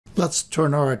Let's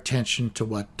turn our attention to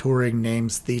what Turing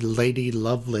names the Lady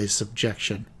Lovelace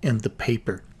objection in the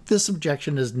paper. This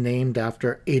objection is named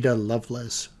after Ada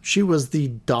Lovelace. She was the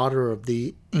daughter of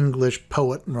the English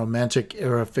poet and Romantic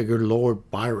era figure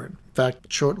Lord Byron. In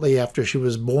fact, shortly after she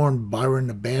was born, Byron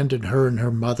abandoned her and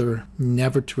her mother,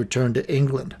 never to return to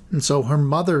England. And so her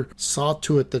mother saw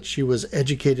to it that she was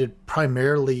educated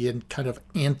primarily in kind of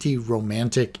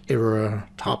anti-Romantic era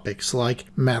topics like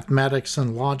mathematics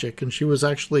and logic, and she was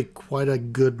actually quite a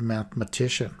good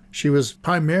mathematician. She was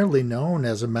primarily known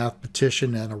as a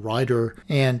mathematician and a writer,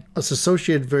 and was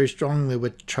associated very strongly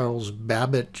with Charles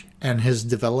Babbage and his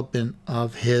development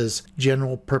of his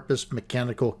general-purpose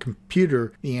mechanical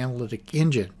computer, the analytic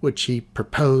engine, which he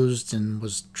proposed and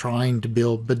was trying to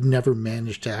build but never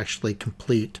managed to actually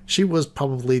complete. She was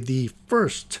probably the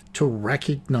first to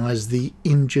recognize the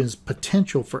engine's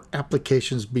potential for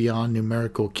applications beyond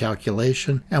numerical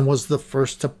calculation, and was the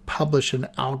first to publish an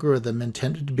algorithm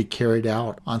intended to be carried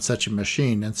out on such a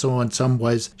machine. And so in some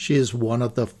ways, she is one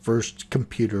of the first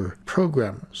computer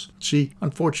programmers. She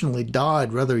unfortunately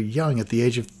died rather young at the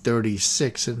age of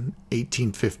 36 in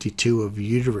 1852 of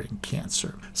uterine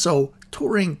cancer. So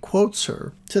Turing quotes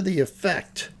her to the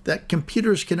effect that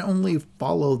computers can only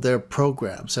follow their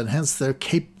programs, and hence they're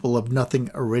capable of nothing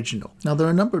original. Now, there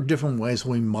are a number of different ways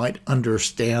we might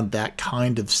understand that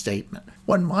kind of statement.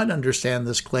 One might understand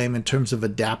this claim in terms of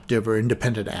adaptive or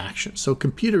independent action. So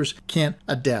computers can't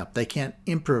adapt, they can't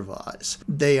improvise,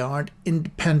 they aren't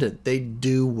independent, they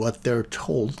do what they're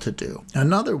told to do.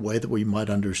 Another way that we might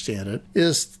understand it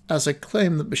is as a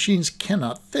claim that machines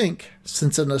cannot think,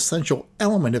 since an essential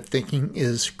element of thinking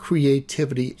is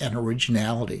creativity and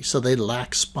originality, so they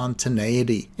lack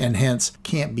spontaneity and hence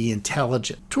can't be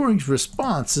intelligent. Turing's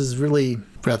response is really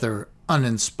rather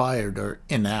uninspired or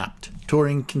inapt.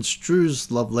 Turing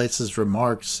construes Lovelace's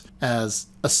remarks as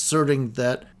asserting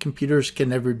that computers can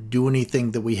never do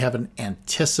anything that we haven't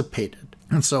anticipated.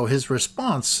 And so his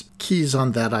response keys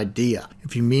on that idea.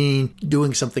 If you mean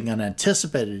doing something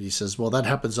unanticipated, he says, well, that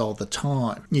happens all the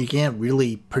time. You can't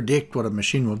really predict what a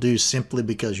machine will do simply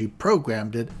because you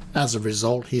programmed it. As a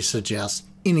result, he suggests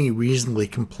any reasonably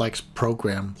complex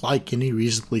program, like any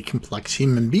reasonably complex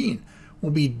human being,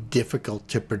 will be difficult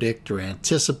to predict or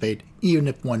anticipate, even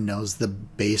if one knows the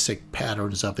basic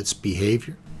patterns of its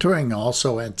behavior. Turing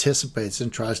also anticipates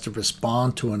and tries to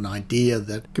respond to an idea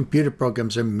that computer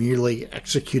programs are merely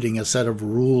executing a set of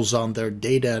rules on their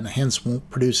data and hence won't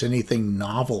produce anything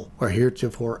novel or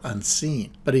heretofore unseen.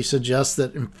 But he suggests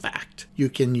that, in fact, you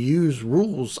can use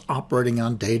rules operating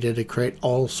on data to create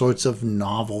all sorts of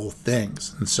novel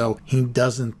things. And so he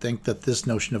doesn't think that this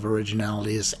notion of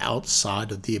originality is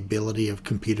outside of the ability of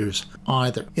computers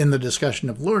either. In the discussion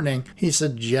of learning, he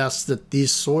suggests that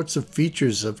these sorts of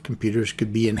features of computers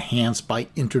could be enhanced by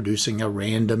introducing a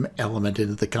random element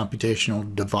into the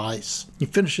computational device. He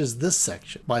finishes this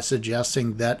section by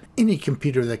suggesting that any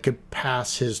computer that could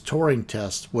pass his Turing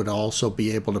test would also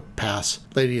be able to pass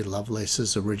Lady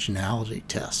Lovelace's originality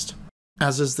test.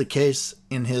 As is the case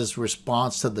in his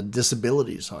response to the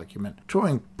disabilities argument,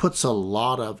 Turing puts a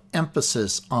lot of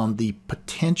emphasis on the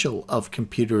potential of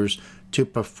computers to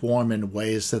perform in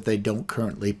ways that they don't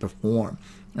currently perform.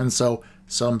 And so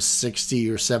some 60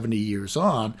 or 70 years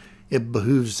on, it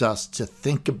behooves us to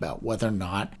think about whether or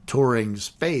not Turing's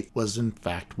faith was in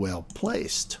fact well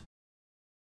placed.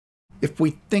 If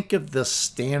we think of the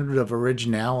standard of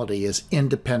originality as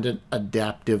independent,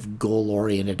 adaptive,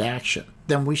 goal-oriented action,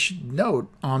 then we should note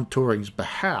on Turing's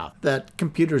behalf that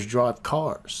computers drive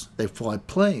cars, they fly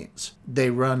planes, they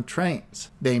run trains,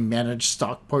 they manage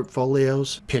stock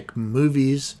portfolios, pick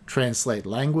movies, translate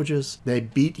languages, they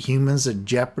beat humans at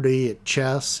Jeopardy, at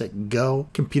chess, at Go.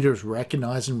 Computers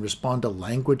recognize and respond to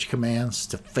language commands,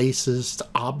 to faces, to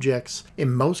objects.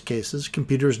 In most cases,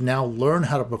 computers now learn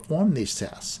how to perform these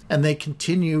tests, and they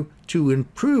continue to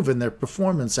improve in their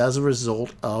performance as a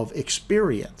result of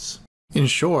experience. In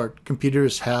short,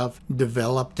 computers have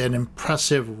developed an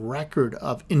impressive record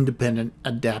of independent,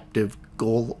 adaptive,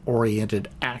 goal-oriented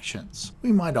actions.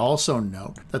 We might also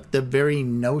note that the very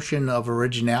notion of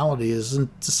originality is,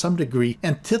 to some degree,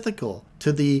 antithetical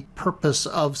to the purpose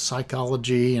of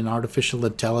psychology and artificial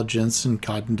intelligence and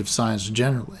cognitive science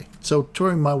generally. So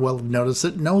Turing might well have noticed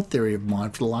that no theory of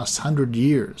mind for the last 100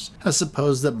 years has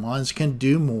supposed that minds can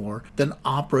do more than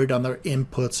operate on their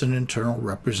inputs and internal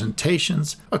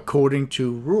representations according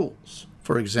to rules.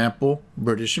 For example,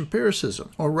 British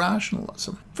empiricism or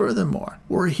rationalism. Furthermore,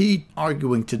 were he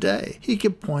arguing today, he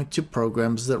could point to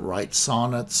programs that write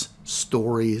sonnets,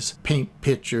 stories, paint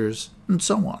pictures, and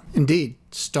so on. Indeed,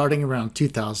 starting around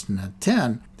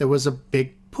 2010, there was a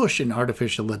big push in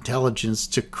artificial intelligence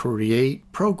to create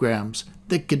programs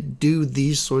that could do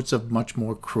these sorts of much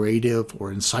more creative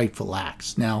or insightful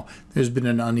acts. Now, there's been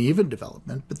an uneven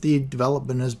development, but the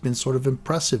development has been sort of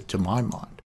impressive to my mind.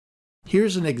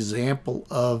 Here's an example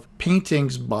of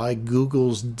paintings by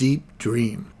Google's Deep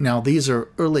Dream. Now, these are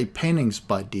early paintings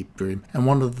by Deep Dream, and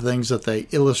one of the things that they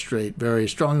illustrate very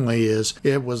strongly is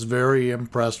it was very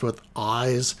impressed with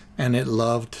eyes, and it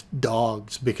loved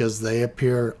dogs because they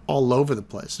appear all over the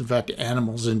place. In fact,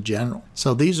 animals in general.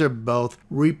 So these are both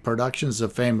reproductions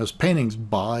of famous paintings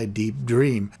by Deep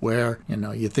Dream, where,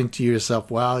 you think to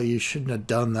yourself, wow, you shouldn't have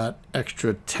done that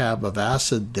extra tab of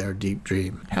acid there, Deep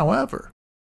Dream. However,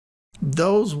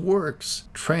 those works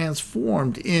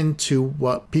transformed into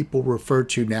what people refer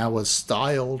to now as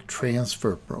style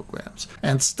transfer programs.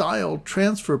 And style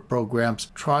transfer programs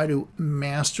try to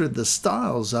master the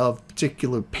styles of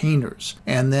particular painters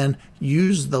and then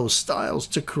use those styles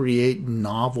to create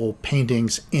novel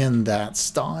paintings in that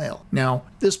style. Now,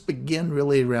 this began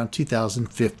really around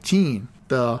 2015.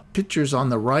 The pictures on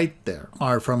the right there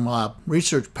are from a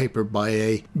research paper by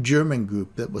a German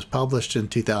group that was published in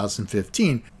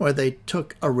 2015, where they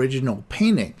took original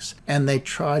paintings and they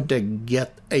tried to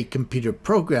get a computer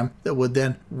program that would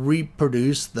then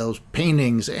reproduce those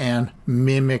paintings and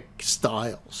mimic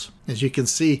styles. As you can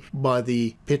see by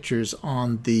the pictures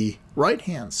on the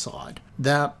right-hand side,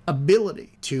 that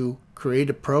ability to create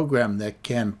a program that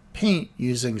can paint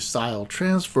using style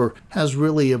transfer has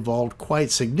really evolved quite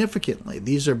significantly.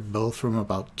 These are both from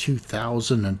about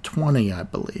 2020, I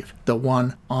believe. The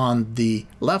one on the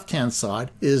left-hand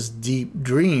side is Deep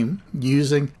Dream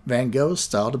using Van Gogh's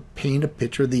style to paint a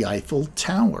picture of the Eiffel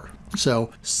Tower.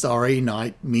 So, Starry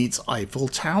Night meets Eiffel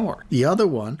Tower. The other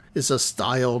one is a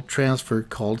style transfer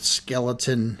called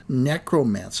Skeleton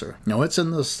Necromancer. Now, it's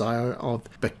in the style of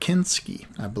Bakinski,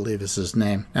 I believe is his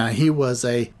name. Now, he was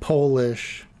a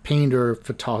Polish painter,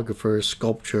 photographer,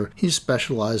 sculptor. He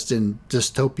specialized in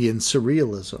dystopian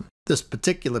surrealism. This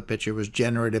particular picture was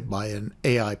generated by an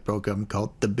AI program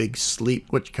called The Big Sleep,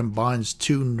 which combines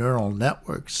two neural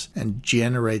networks and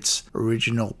generates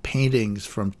original paintings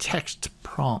from text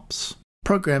prompts.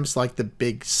 Programs like The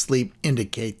Big Sleep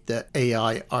indicate that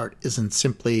AI art isn't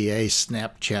simply a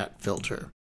Snapchat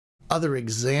filter. Other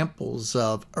examples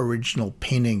of original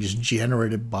paintings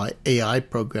generated by AI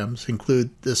programs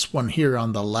include this one here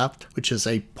on the left, which is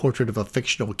a portrait of a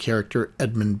fictional character,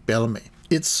 Edmund Bellamy.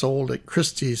 It's sold at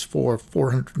Christie's for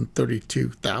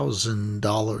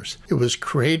 $432,000. It was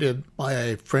created by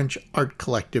a French art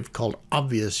collective called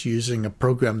Obvious using a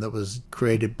program that was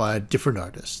created by a different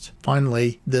artist.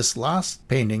 Finally, this last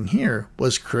painting here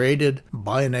was created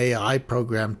by an AI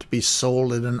program to be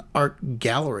sold in an art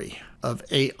gallery of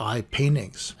AI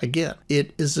paintings. Again,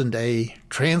 it isn't a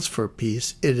transfer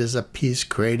piece, it is a piece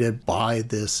created by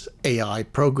this AI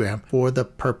program for the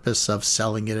purpose of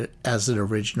selling it as an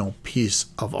original piece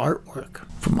of artwork.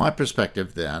 From my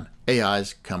perspective then,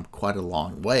 AI's come quite a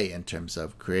long way in terms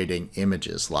of creating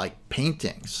images like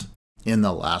paintings. In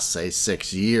the last, say,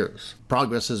 6 years,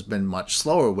 progress has been much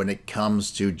slower when it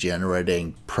comes to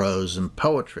generating prose and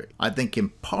poetry. I think in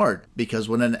part because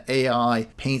when an AI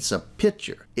paints a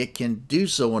picture, it can do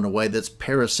so in a way that's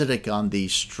parasitic on the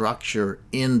structure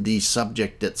in the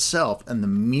subject itself and the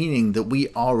meaning that we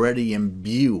already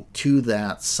imbue to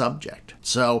that subject.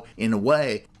 So, in a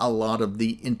way, a lot of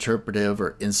the interpretive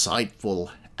or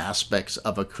insightful aspects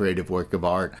of a creative work of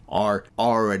art are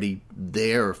already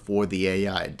there for the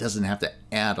AI. It doesn't have to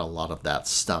add a lot of that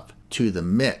stuff to the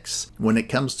mix. When it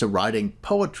comes to writing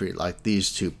poetry like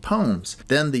these two poems,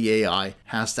 then the AI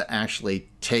has to actually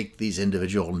take these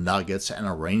individual nuggets and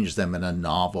arrange them in a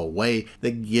novel way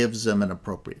that gives them an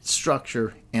appropriate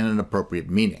structure and an appropriate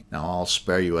meaning. Now, I'll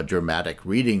spare you a dramatic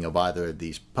reading of either of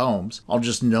these poems. I'll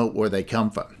just note where they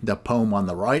come from. The poem on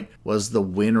the right was the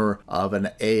winner of an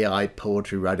AI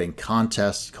poetry writing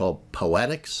contest called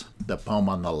Poetics. The poem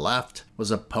on the left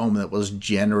was a poem that was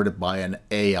generated by an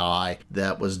AI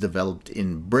that was developed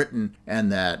in Britain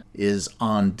and that is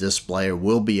on display or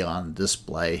will be on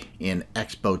display in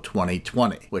Expo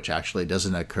 2020, which actually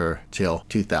doesn't occur till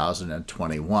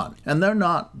 2021. And they're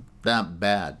not that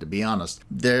bad, to be honest.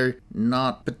 They're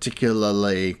not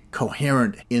particularly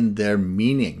coherent in their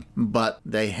meaning, but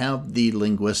they have the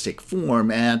linguistic form,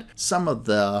 and some of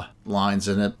the lines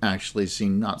in it actually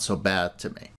seem not so bad to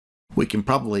me. We can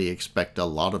probably expect a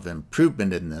lot of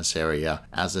improvement in this area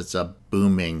as it's a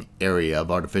booming area of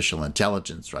artificial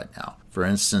intelligence right now. For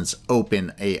instance,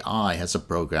 OpenAI has a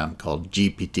program called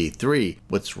GPT-3,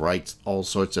 which writes all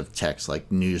sorts of text like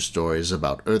news stories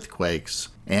about earthquakes,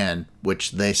 and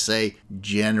which they say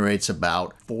generates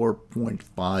about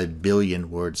 4.5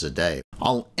 billion words a day.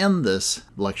 I'll end this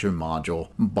lecture module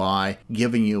by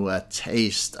giving you a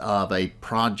taste of a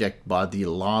project by the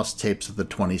Lost Tapes of the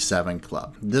 27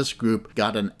 Club. This group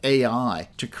got an AI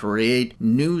to create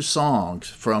new songs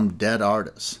from dead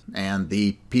artists, and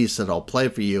the piece that I'll play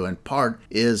for you in part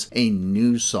is a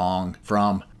new song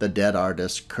from the dead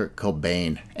artists Kurt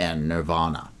Cobain and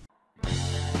Nirvana.